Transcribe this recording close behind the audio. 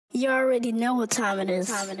You already know what time it is.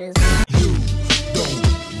 You don't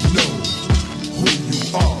know who you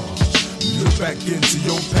are. Look back into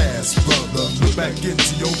your past, brother. Look back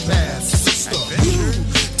into your past, sister. You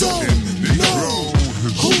don't know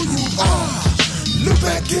who you are. Look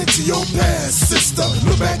back into your past, sister.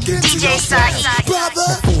 Look back into your past, brother.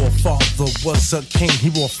 My forefather was a king.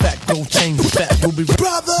 He wore fat gold chains with fat ruby rings.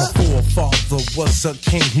 Brother. My forefather was a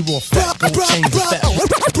king. He wore fat gold chains with fat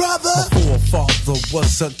brother. My forefather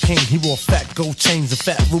was a king. He wore fat gold chains and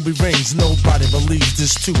fat ruby rings. Nobody believes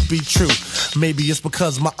this to be true. Maybe it's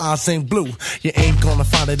because my eyes ain't blue. You ain't gonna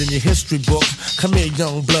find it in your history book. Come here,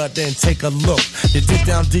 young blood, and take a look. You dig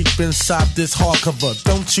down deep inside this hardcover.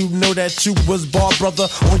 Don't you know that you was born, brother?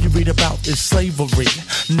 All you read about is slavery,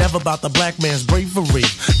 never about the black man's bravery.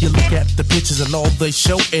 You look at the pictures and all they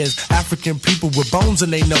show is African people with bones in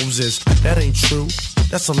their noses. That ain't true,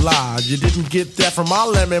 that's a lie. You didn't get that from our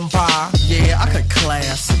lemon pie. Yeah, I cut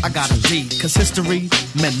class, I got a D, cause history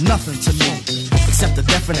meant nothing to me except a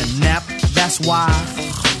definite nap. That's why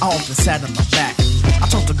I often sat in the back. I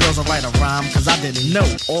taught the girls to write a rhyme, cause I didn't know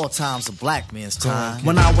all time's a black man's time.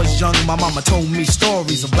 When I was young, my mama told me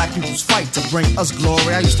stories of black people's fight to bring us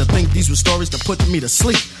glory. I used to think these were stories to put me to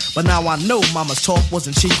sleep, but now I know mama's talk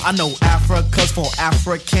wasn't cheap. I know Africa's for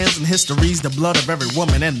Africans, and history's the blood of every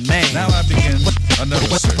woman and man. Now I begin another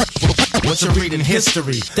search. What you're reading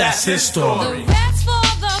history, that's his story. The red's for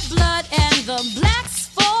the blood and the black's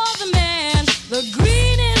for the man. The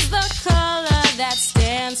green is the color that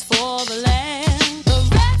stands for the land. The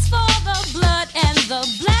red's for the blood and the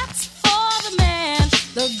black's for the man.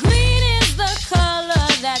 The green is the color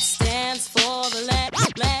that stands for the land.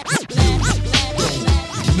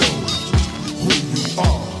 Who you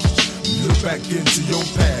are. Look back into your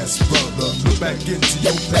past, brother. Look back into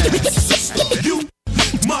your past, sister. You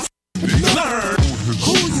must learn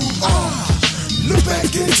who you are. Look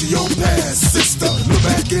back into your past, sister. Look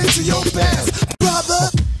back into your past, brother.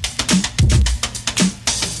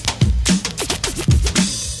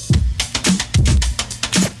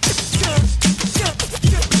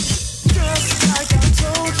 Just like I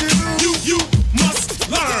told you. You must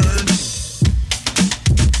learn.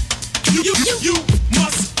 You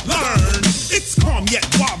must learn. It's calm yet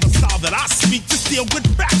wild, the style that I speak. Just deal with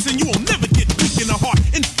facts and you will never get weak in the heart.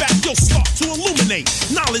 In fact, you'll start to illuminate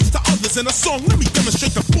knowledge to others in a song. Let me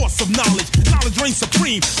demonstrate the force of knowledge. Knowledge reigns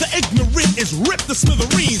supreme. The ignorant is ripped to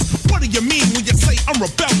smithereens. What do you mean when you say I'm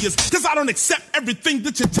rebellious? Cause I don't accept everything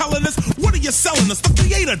that you're telling us. What are you selling us? The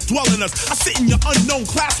creator dwelling us. I sit in your unknown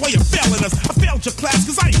class while you're failing us. I failed your class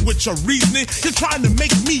cause I ain't with your reasoning. You're trying to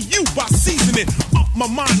make me you by seasoning up my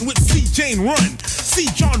mind with C. Jane Run.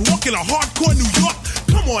 See John walk in a hardcore New York.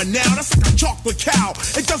 Come on now, that's like a chocolate cow.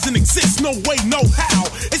 It doesn't exist, no way, no how.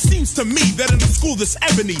 It seems to me that in a school this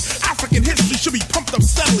ebony, African history should be pumped up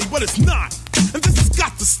steadily, but it's not. And this has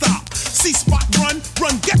got to stop. See spot, run,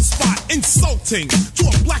 get spot. Insulting to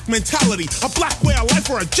a black mentality, a black way of life,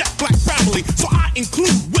 or a jet black family. So I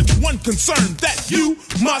include with one concern that you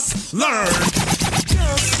must learn.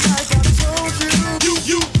 Just like I told you.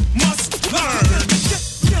 You must learn.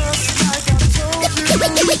 Just like I told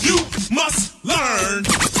you. You must learn.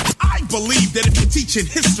 I believe that if you're teaching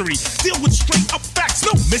history, deal with straight up facts,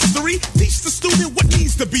 no mystery. Teach the student what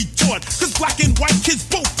needs to be taught, cause black and white kids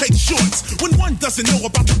both take shorts. When one doesn't know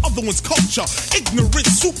about the other one's culture,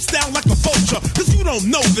 ignorance swoops down like a vulture. Cause you don't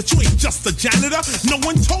know that you ain't just a janitor. No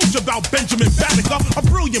one told you about Benjamin Banneker, a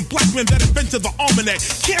brilliant black man that invented the almanac.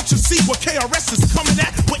 Can't you see what KRS is coming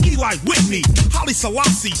at? With Eli Whitney, Haile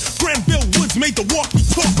Selassie, Granville Woods made the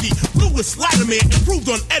walkie-talkie. Lewis Latimer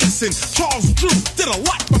improved on Edison. Charles Drew did a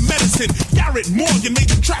lot for medicine. Garrett Morgan made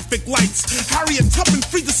the traffic lights. Harriet Tubman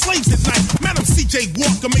freed the slaves at night. Madam C.J.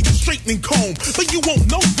 Walker made the straightening comb. But you won't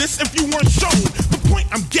know this if you weren't shown. The point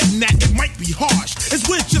I'm getting at, it might be harsh, is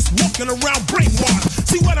we're just walking around brainwashed.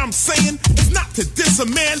 See what I'm saying? It's not to diss a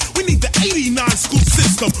man. We need the 89 school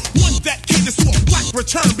system, one that caters to a black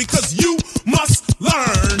return, because you must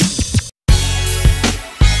learn.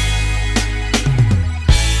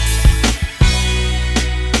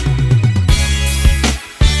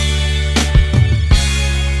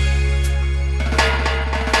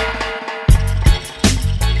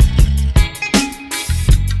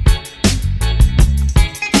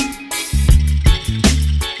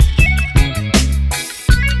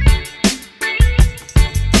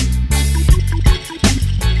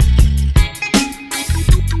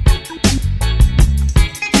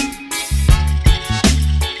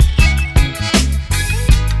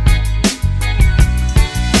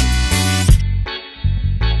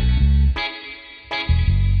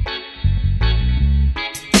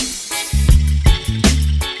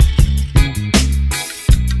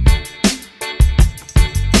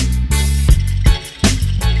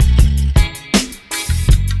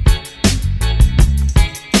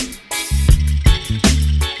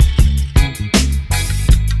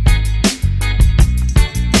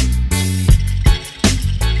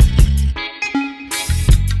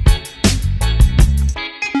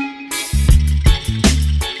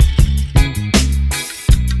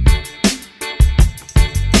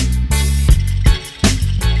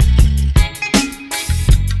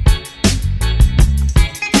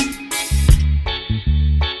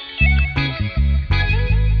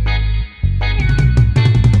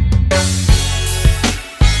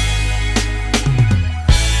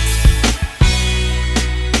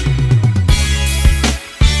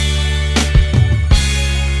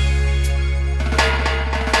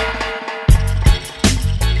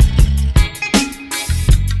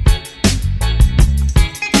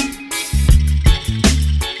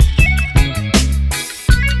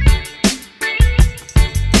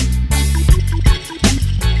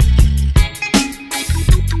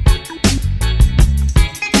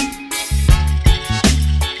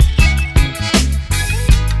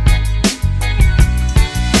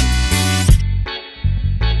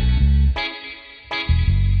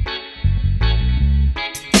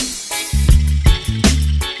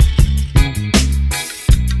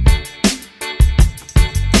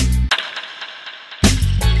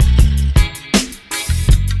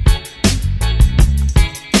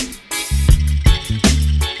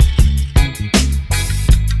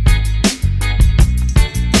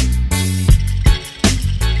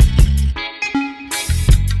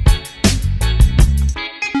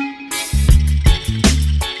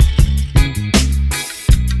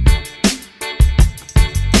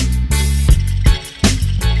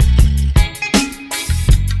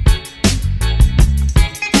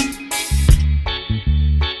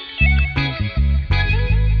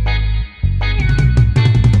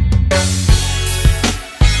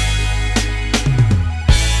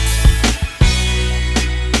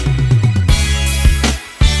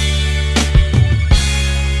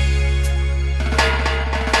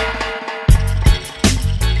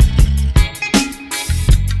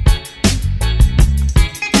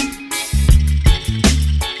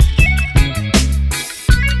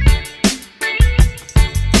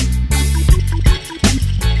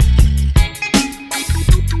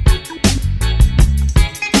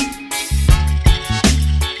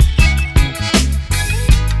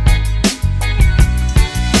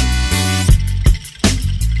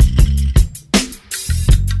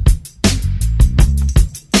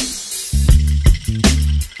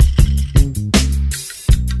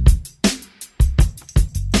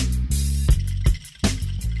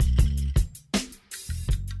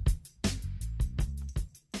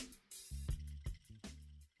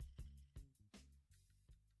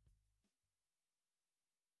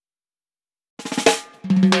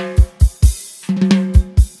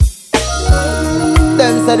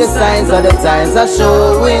 them say the signs of the times are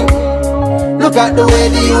showing. Look at the way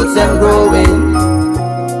the youths them growing.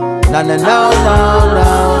 No, no, no, no, no.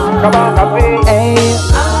 Come on, happy. Hey,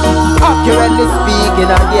 accurately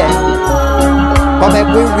speaking again. Come make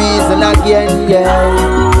we reason again,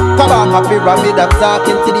 yeah. Come on, happy rabbit, I'm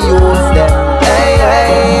talking to the youths them. Hey,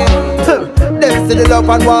 hey. Them see the love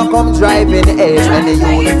and walk come driving age, and the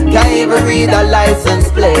youth can't even read a license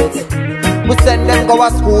plate. We send them go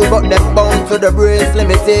to school, but them bound to the brace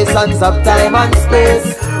limitations of time and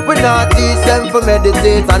space. We not teach them to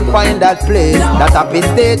meditate and find that place. That happy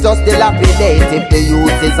state just dilapidate. If the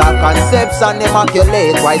youth is a conception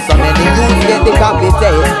immaculate, why so many youths get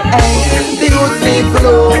decapitate? Hey, the youth need to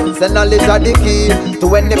know, say knowledge are the key to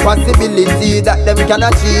any possibility that them can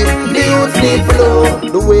achieve. The youth need to know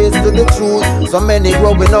the ways to the truth. So many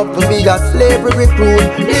growing up to be a slavery recruit.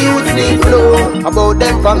 The youth need to know about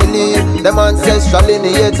them family, them ancestral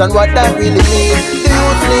lineage and what that really means. The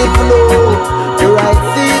youth need to know the right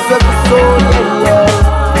seeds of the soul, yeah, yeah.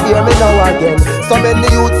 Hear me now again. So many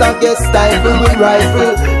youths are get stifled with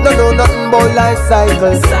rifle. No know nothing about life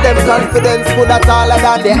cycles. Them confidence full of taller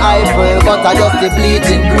than the Eiffel, but I just the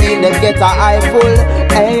bleeding green, them get a eyeful.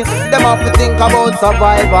 Hey, them have to think about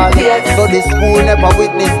survival. So the school never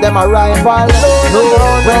witness them a rival. No,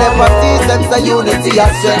 we never teach them the unity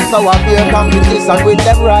of strength, so I fear competition with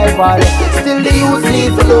them rival. Still the youth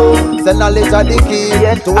need to know, the knowledge of the key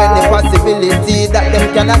to any possibility that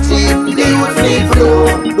them can achieve. The youth need to know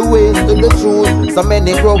the ways to the truth. So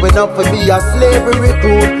many growing up to be a slavery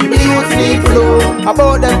recruit. The youth need to know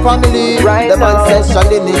about them family, them ancestral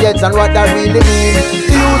lineage and what that really means.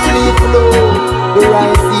 The youth need to know the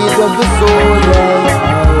right seeds of the soul,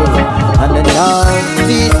 yeah. And then now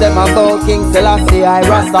teach them about King Selassie, I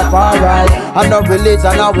Rastafari, and no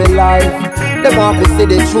religion, our life. Them want to see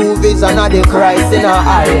the true vision of the Christ in our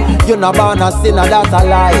eye. You're not born a sinner, that's a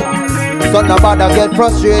lie. So nobody get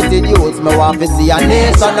frustrated youths. Me want to see a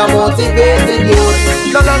nation a motivated youth.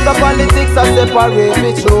 No longer politics are separate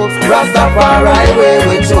we choose. Rastafari way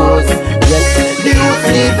we choose. Yes, the youth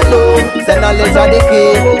need to know, say knowledge are the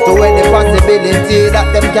key to any possibility that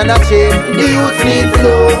them can achieve. The youth need to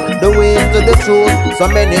know the ways to the truth. So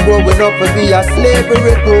many growing up to be a slavery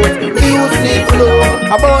recruit. The youth need to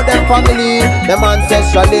know about them family, them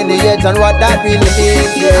ancestral lineage and what that really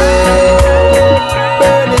means. Yeah.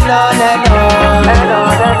 Burning on and on,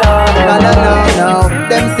 no.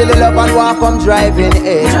 Them still love and walk come driving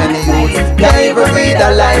age. Many youths can't even read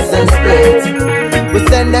a license plate. We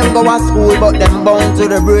send them go to school, but them bound to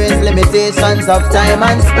the brain's limitations of time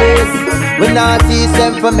and space. We not teach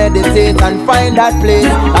them to meditate and find that place.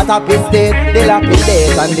 That happy state,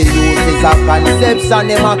 dilapidate, and the youth is a conception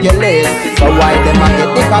immaculate. So why them a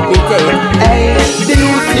get decapitate? Hey, the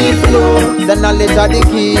youth need to know the knowledge of the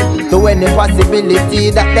key to any possibility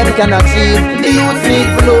that them can achieve. The youth need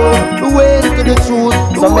to know the ways to the truth.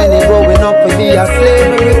 So many growing up to be a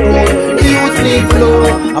slavery recruit. The youth need to know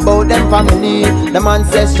about them family, them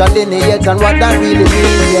ancestral lineage and what that really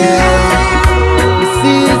means, yeah. The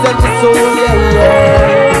seeds and the soul, yeah,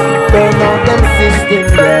 yeah. Burn out them system,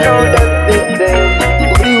 yeah.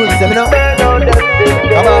 The youth say me no,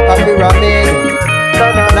 come back and be ramen.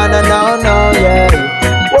 No, yeah.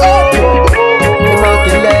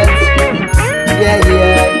 Immaculate, yeah,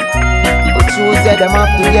 yeah. The truth that them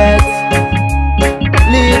have to get,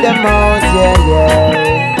 lead them out, yeah, yeah.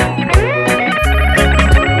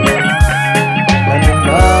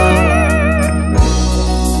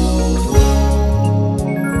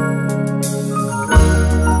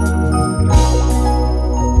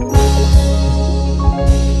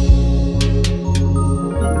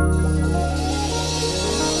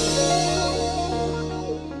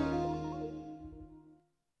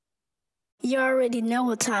 You already know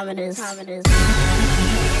what time it is.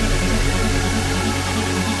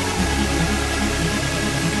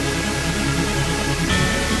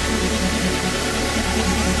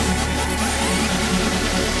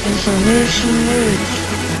 Information rich.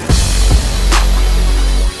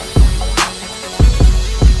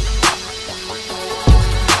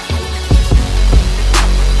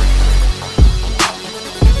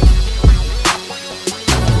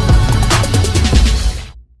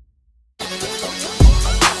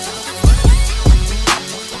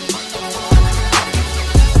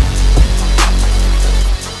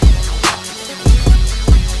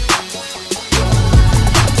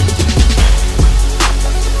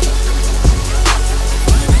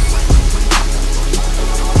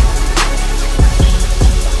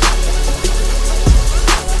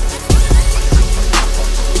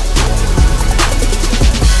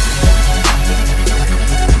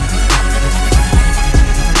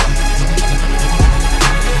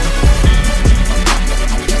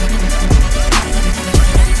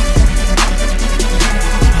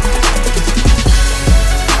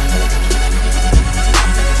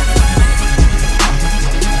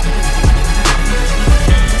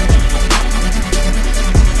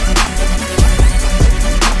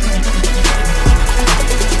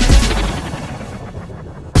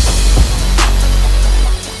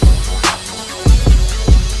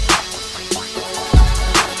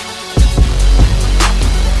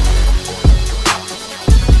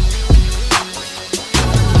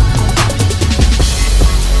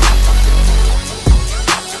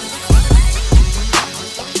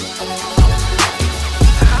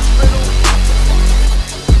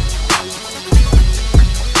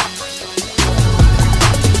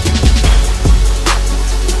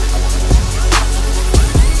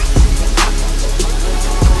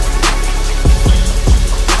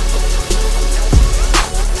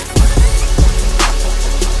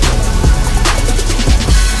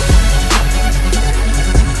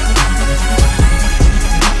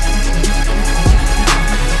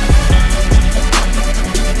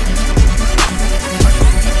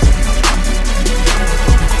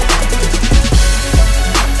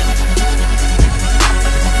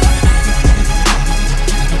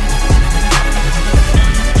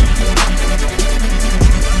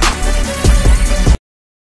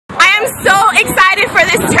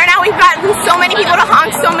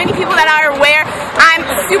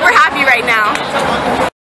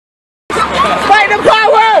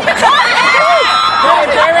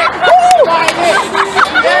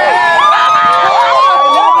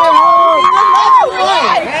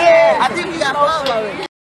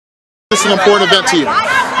 important event to you?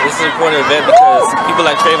 This is an important event because people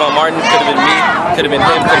like Trayvon Martin could have been me, could have been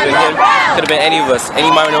him, could have been him, could have been any of us, any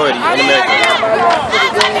minority in America.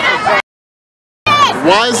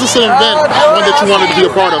 Why is this an event, one that you wanted to be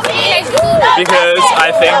a part of? Because I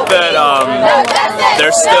think that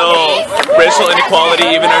there's still racial inequality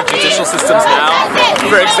even in our judicial systems now.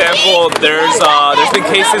 For example, there's been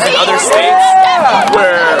cases in other states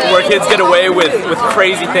where kids get away with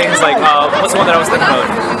crazy things like what's the one that I was thinking of?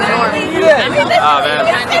 Oh man!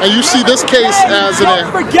 And you see this case as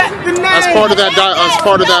part of that.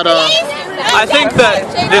 I think that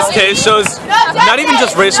this case shows not even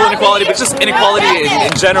just racial inequality, but just inequality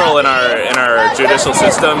in general in our judicial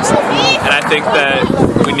systems. And I think that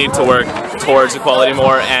we need to work towards equality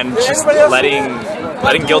more and just letting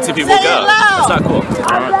guilty people go. It's not cool.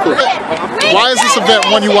 Cool. Why is this event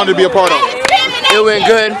one you wanted to be a part of? It went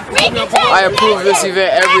good. I approve of this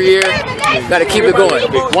event every year. Gotta keep it going.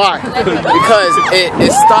 Why? Because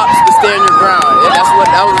it stops to stand your ground. And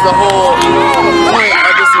that was the whole point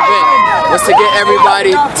of this event, was to get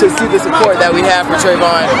everybody to see the support that we have for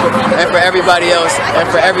Trayvon and for everybody else and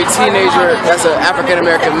for every teenager that's an African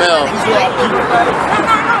American male.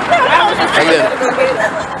 Again.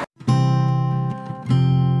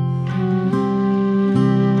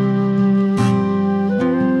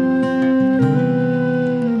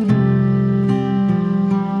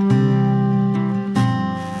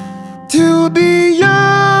 To be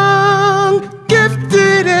young,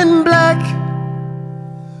 gifted and black.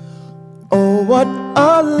 Oh, what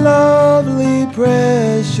a lovely,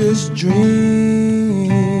 precious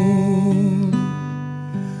dream.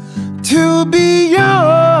 To be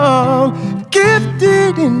young,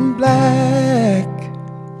 gifted and black.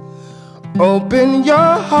 Open your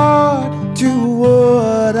heart to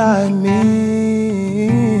what I mean.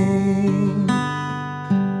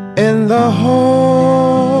 In the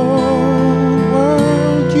whole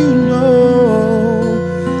world, you know,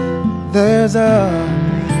 there's a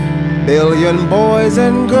billion boys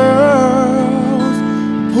and girls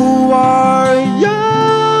who are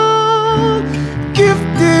young,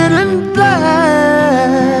 gifted and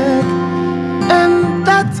black. And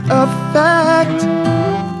that's a fact.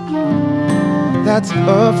 That's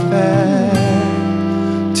a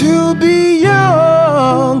fact. To be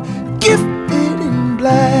young, gifted and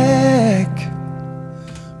black,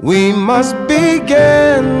 we must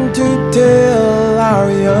begin to tell our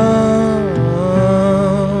young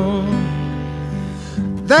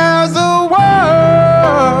there's a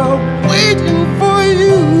world waiting for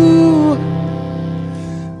you.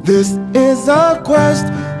 This is a quest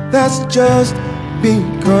that's just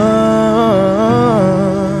begun.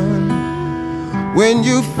 When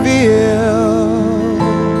you feel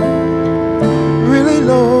really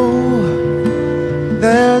low,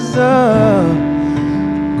 there's a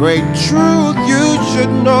great truth you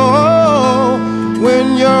should know.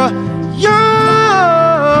 When you're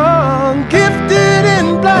young, gifted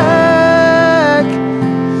and black,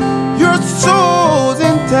 your soul's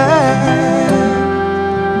intact.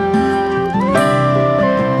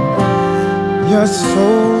 Your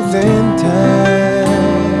soul's intact.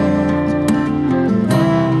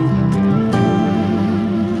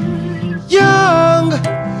 Young,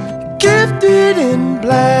 gifted and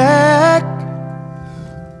black.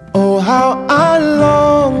 Oh, how I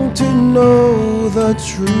long to know the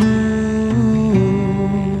truth.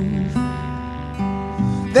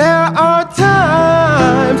 There are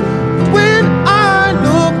times when I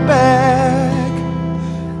look back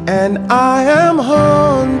and I am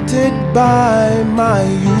haunted by my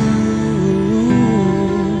youth.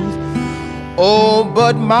 Oh,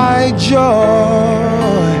 but my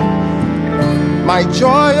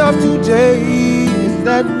joy of today is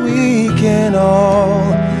that we can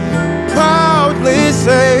all proudly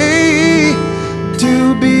say,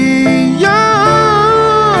 to be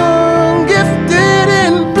young, gifted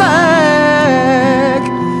and black,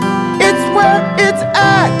 it's where it's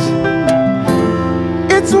at.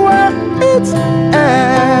 It's where it's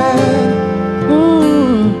at.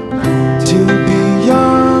 To be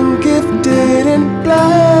young, gifted and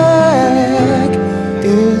black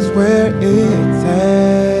is where it's at.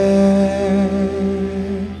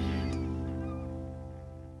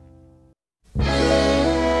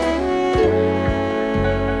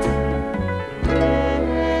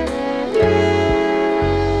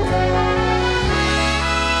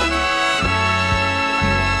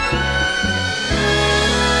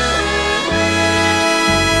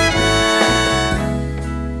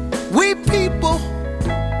 We people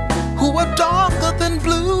who are darker than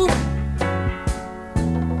blue,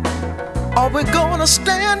 are we gonna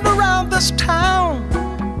stand around this town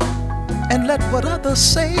and let what others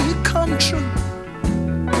say come true.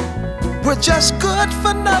 We're just good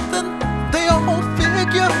for nothing, they all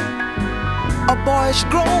figure. A boyish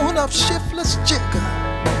grown-up shiftless jigger.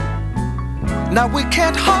 Now we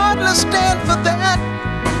can't hardly stand for that.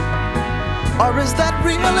 Or is that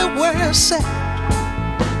really where it's at?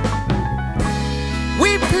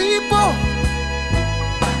 We people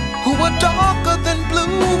who are darker than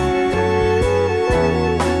blue,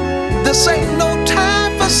 this ain't no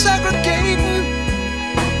time for segregating.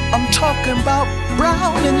 I'm talking about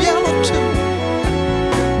brown and yellow too.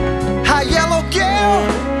 Hi, yellow girl,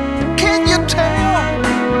 can you tell?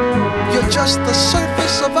 You're just the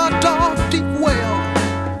surface of our dark, deep well.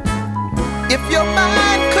 If your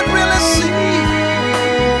mind could really see,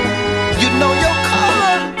 you'd know your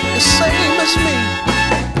color is same as me.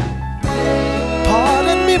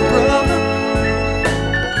 Pardon me, brother,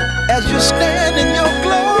 as you stand in your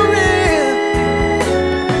glory.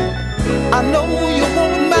 I know you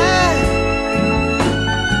won't mind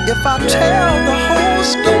if I tell the whole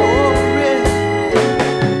story.